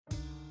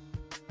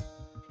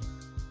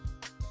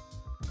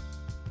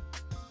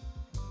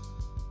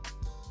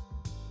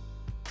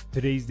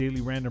Today's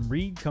daily random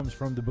read comes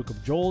from the book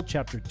of Joel,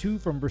 chapter 2,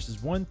 from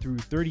verses 1 through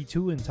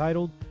 32,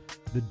 entitled,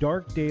 The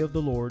Dark Day of the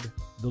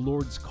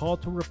Lord's Call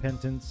to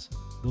Repentance,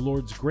 the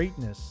Lord's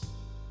Greatness,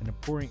 and a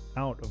Pouring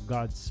Out of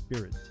God's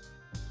Spirit.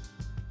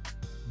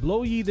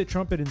 Blow ye the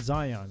trumpet in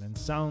Zion, and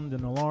sound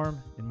an alarm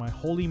in my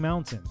holy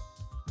mountain.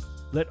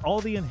 Let all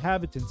the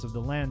inhabitants of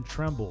the land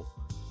tremble,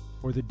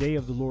 for the day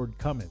of the Lord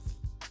cometh,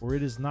 for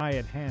it is nigh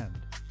at hand.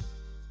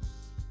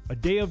 A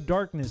day of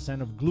darkness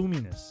and of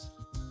gloominess,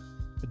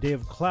 a day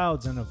of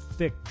clouds and of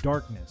thick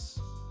darkness.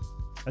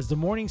 As the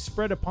morning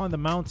spread upon the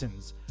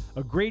mountains,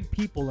 a great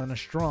people and a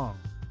strong,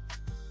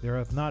 there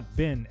hath not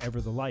been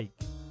ever the like.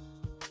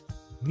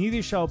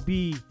 Neither shall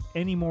be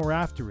any more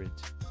after it,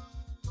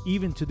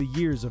 even to the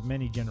years of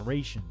many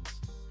generations.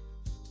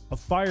 A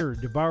fire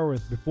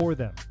devoureth before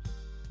them,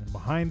 and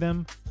behind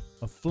them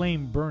a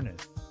flame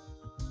burneth.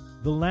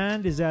 The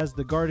land is as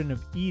the Garden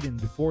of Eden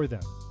before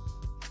them,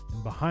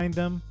 and behind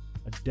them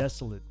a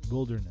desolate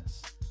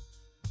wilderness.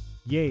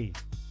 Yea,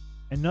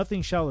 and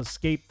nothing shall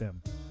escape them.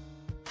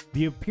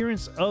 The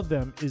appearance of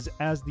them is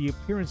as the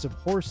appearance of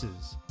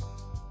horses,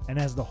 and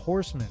as the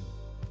horsemen,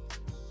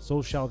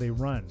 so shall they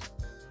run.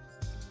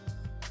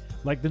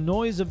 Like the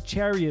noise of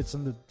chariots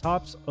on the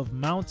tops of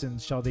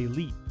mountains shall they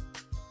leap,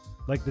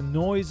 like the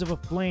noise of a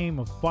flame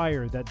of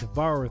fire that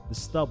devoureth the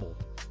stubble,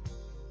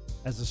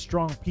 as a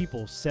strong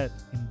people set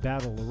in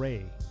battle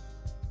array.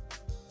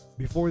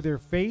 Before their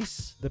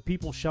face the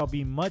people shall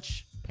be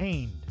much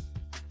pained.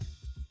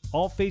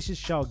 All faces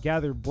shall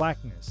gather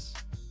blackness.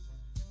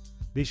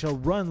 They shall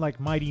run like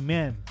mighty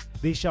men.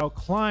 They shall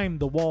climb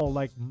the wall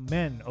like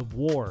men of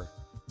war.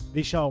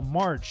 They shall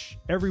march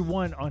every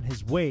one on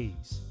his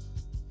ways,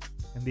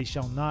 and they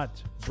shall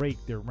not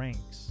break their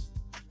ranks.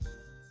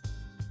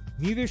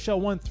 Neither shall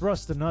one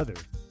thrust another.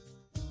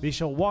 They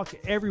shall walk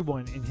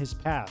everyone in his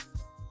path.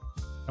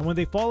 And when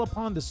they fall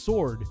upon the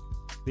sword,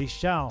 they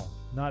shall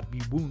not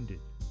be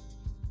wounded.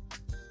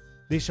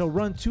 They shall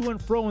run to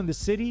and fro in the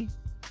city.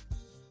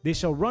 They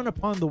shall run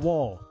upon the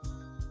wall.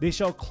 They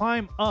shall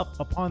climb up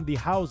upon the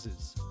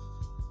houses.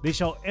 They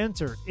shall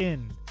enter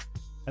in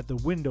at the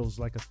windows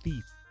like a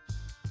thief.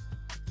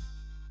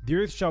 The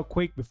earth shall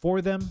quake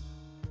before them.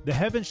 The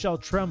heavens shall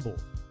tremble.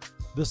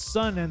 The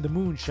sun and the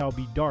moon shall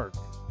be dark,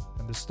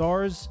 and the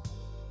stars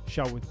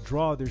shall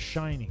withdraw their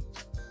shining.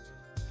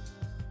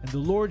 And the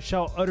Lord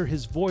shall utter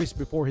his voice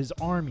before his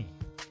army,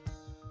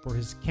 for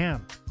his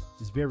camp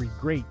is very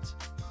great.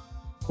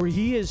 For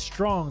he is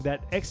strong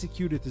that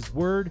executeth his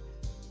word,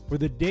 for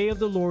the day of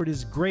the Lord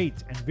is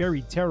great and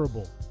very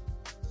terrible.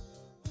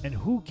 And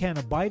who can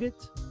abide it?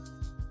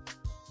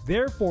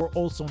 Therefore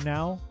also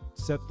now,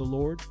 saith the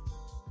Lord,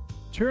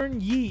 turn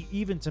ye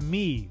even to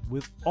me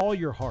with all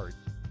your heart,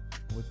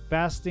 with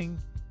fasting,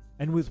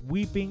 and with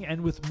weeping,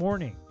 and with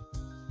mourning,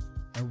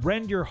 and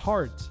rend your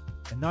heart,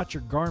 and not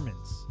your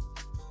garments.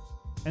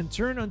 And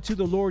turn unto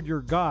the Lord your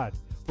God,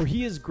 for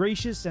he is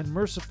gracious and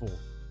merciful,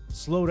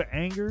 slow to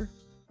anger,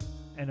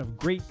 and of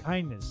great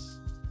kindness,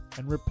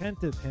 and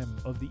repenteth him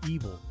of the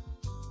evil.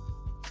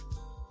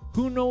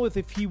 Who knoweth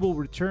if he will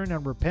return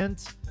and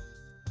repent,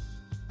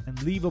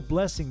 and leave a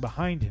blessing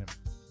behind him,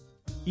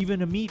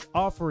 even a meat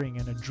offering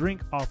and a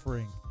drink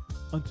offering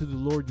unto the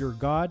Lord your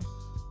God?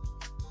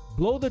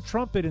 Blow the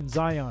trumpet in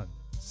Zion,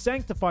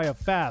 sanctify a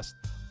fast,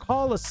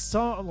 call a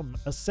solemn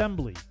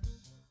assembly.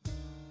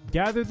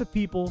 Gather the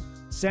people,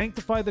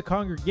 sanctify the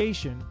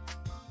congregation,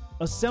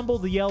 assemble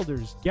the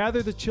elders,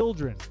 gather the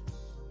children,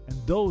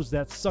 and those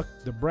that suck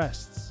the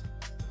breasts.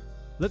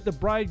 Let the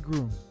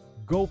bridegroom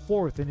go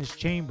forth in his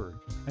chamber,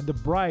 and the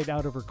bride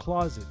out of her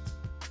closet.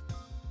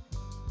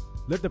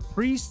 Let the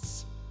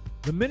priests,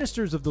 the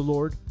ministers of the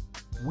Lord,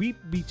 weep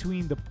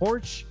between the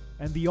porch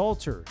and the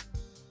altar,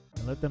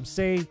 and let them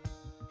say,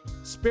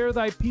 Spare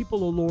thy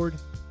people, O Lord,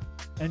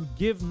 and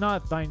give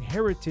not thine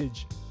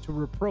heritage to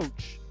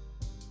reproach,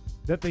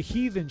 that the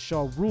heathen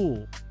shall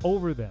rule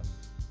over them.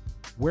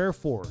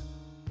 Wherefore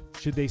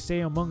should they say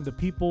among the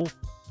people,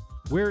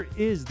 Where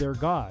is their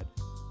God?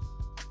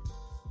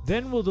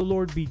 Then will the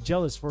Lord be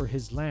jealous for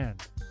his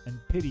land, and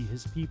pity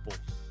his people.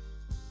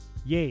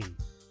 Yea,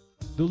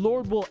 the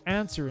Lord will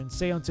answer and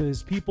say unto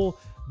his people,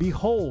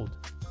 Behold,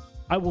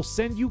 I will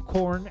send you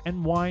corn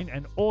and wine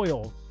and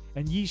oil,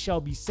 and ye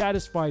shall be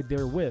satisfied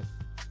therewith.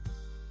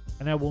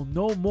 And I will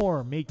no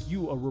more make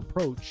you a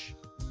reproach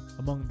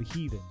among the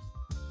heathen.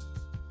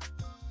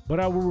 But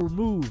I will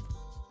remove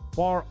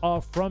far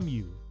off from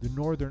you the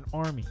northern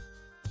army,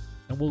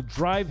 and will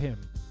drive him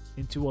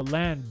into a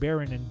land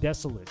barren and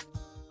desolate,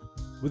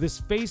 with his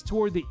face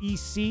toward the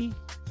east sea,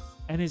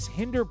 and his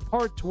hinder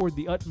part toward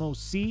the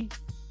utmost sea,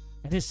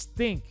 and his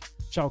stink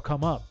shall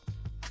come up,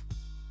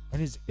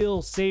 and his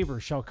ill savor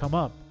shall come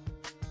up,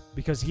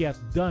 because he hath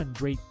done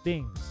great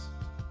things.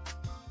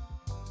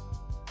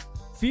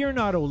 Fear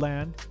not, O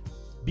land,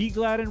 be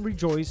glad and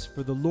rejoice,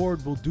 for the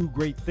Lord will do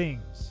great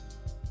things.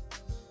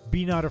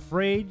 Be not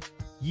afraid,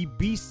 ye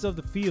beasts of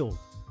the field,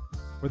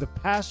 for the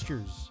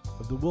pastures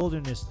of the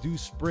wilderness do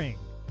spring.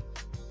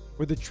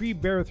 For the tree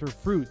beareth her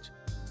fruit,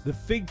 the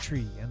fig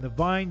tree and the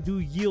vine do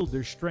yield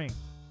their strength.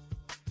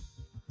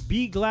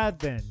 Be glad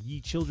then,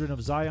 ye children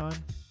of Zion,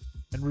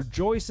 and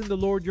rejoice in the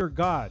Lord your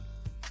God,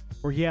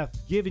 for he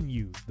hath given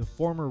you the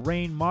former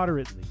rain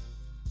moderately,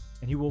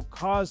 and he will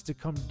cause to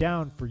come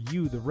down for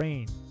you the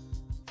rain,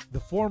 the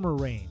former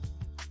rain,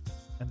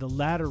 and the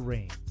latter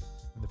rain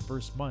in the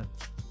first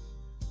month.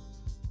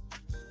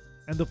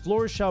 And the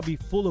floors shall be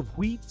full of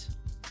wheat,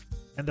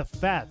 and the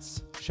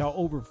fats shall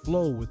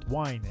overflow with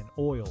wine and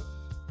oil.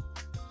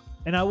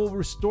 And I will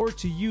restore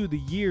to you the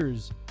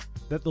years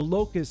that the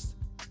locust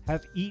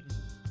hath eaten,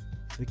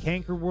 the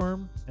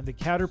cankerworm, and the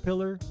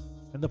caterpillar,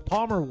 and the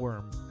palmer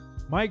worm,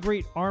 my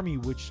great army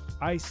which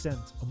I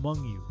sent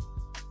among you.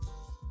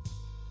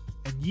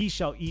 And ye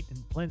shall eat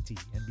in plenty,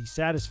 and be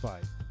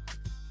satisfied,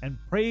 and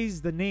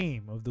praise the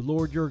name of the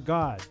Lord your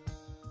God,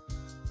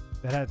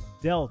 that hath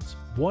dealt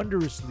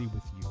wondrously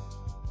with you.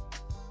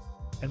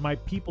 And my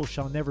people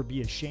shall never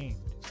be ashamed.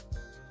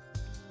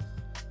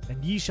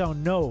 And ye shall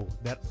know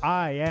that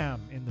I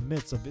am in the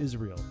midst of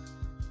Israel,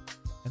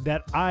 and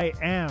that I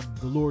am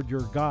the Lord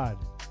your God,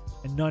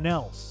 and none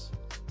else.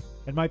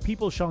 And my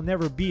people shall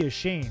never be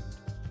ashamed.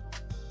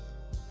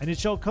 And it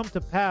shall come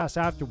to pass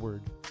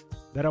afterward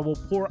that I will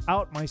pour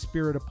out my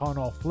spirit upon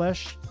all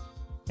flesh,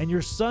 and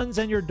your sons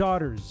and your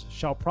daughters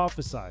shall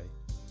prophesy.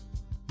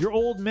 Your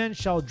old men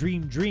shall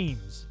dream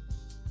dreams,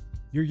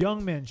 your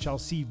young men shall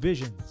see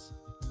visions.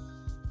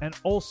 And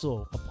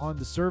also upon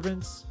the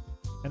servants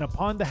and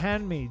upon the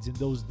handmaids in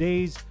those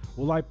days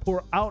will I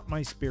pour out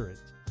my spirit,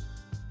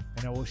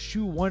 and I will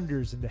shew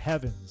wonders in the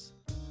heavens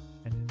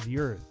and in the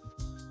earth,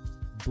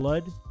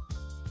 blood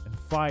and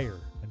fire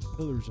and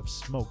pillars of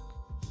smoke.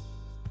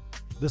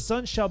 The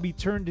sun shall be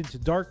turned into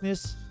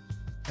darkness,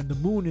 and the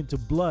moon into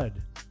blood,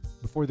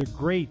 before the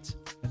great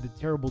and the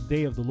terrible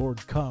day of the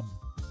Lord come.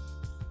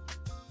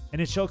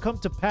 And it shall come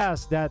to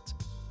pass that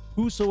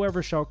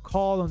whosoever shall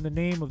call on the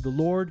name of the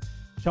Lord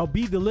shall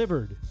be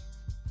delivered.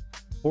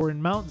 For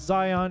in Mount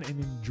Zion and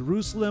in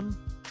Jerusalem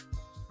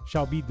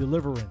shall be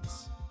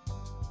deliverance,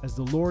 as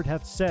the Lord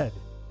hath said,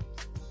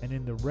 and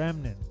in the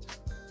remnant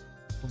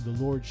whom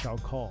the Lord shall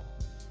call.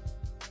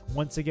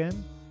 Once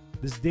again,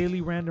 this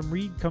daily random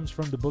read comes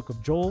from the book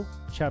of Joel,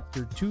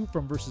 chapter 2,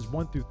 from verses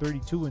 1 through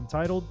 32,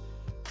 entitled,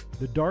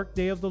 The Dark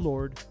Day of the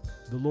Lord,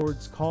 the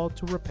Lord's Call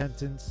to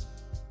Repentance,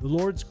 the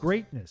Lord's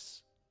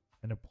Greatness,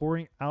 and a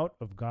Pouring Out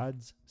of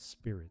God's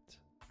Spirit.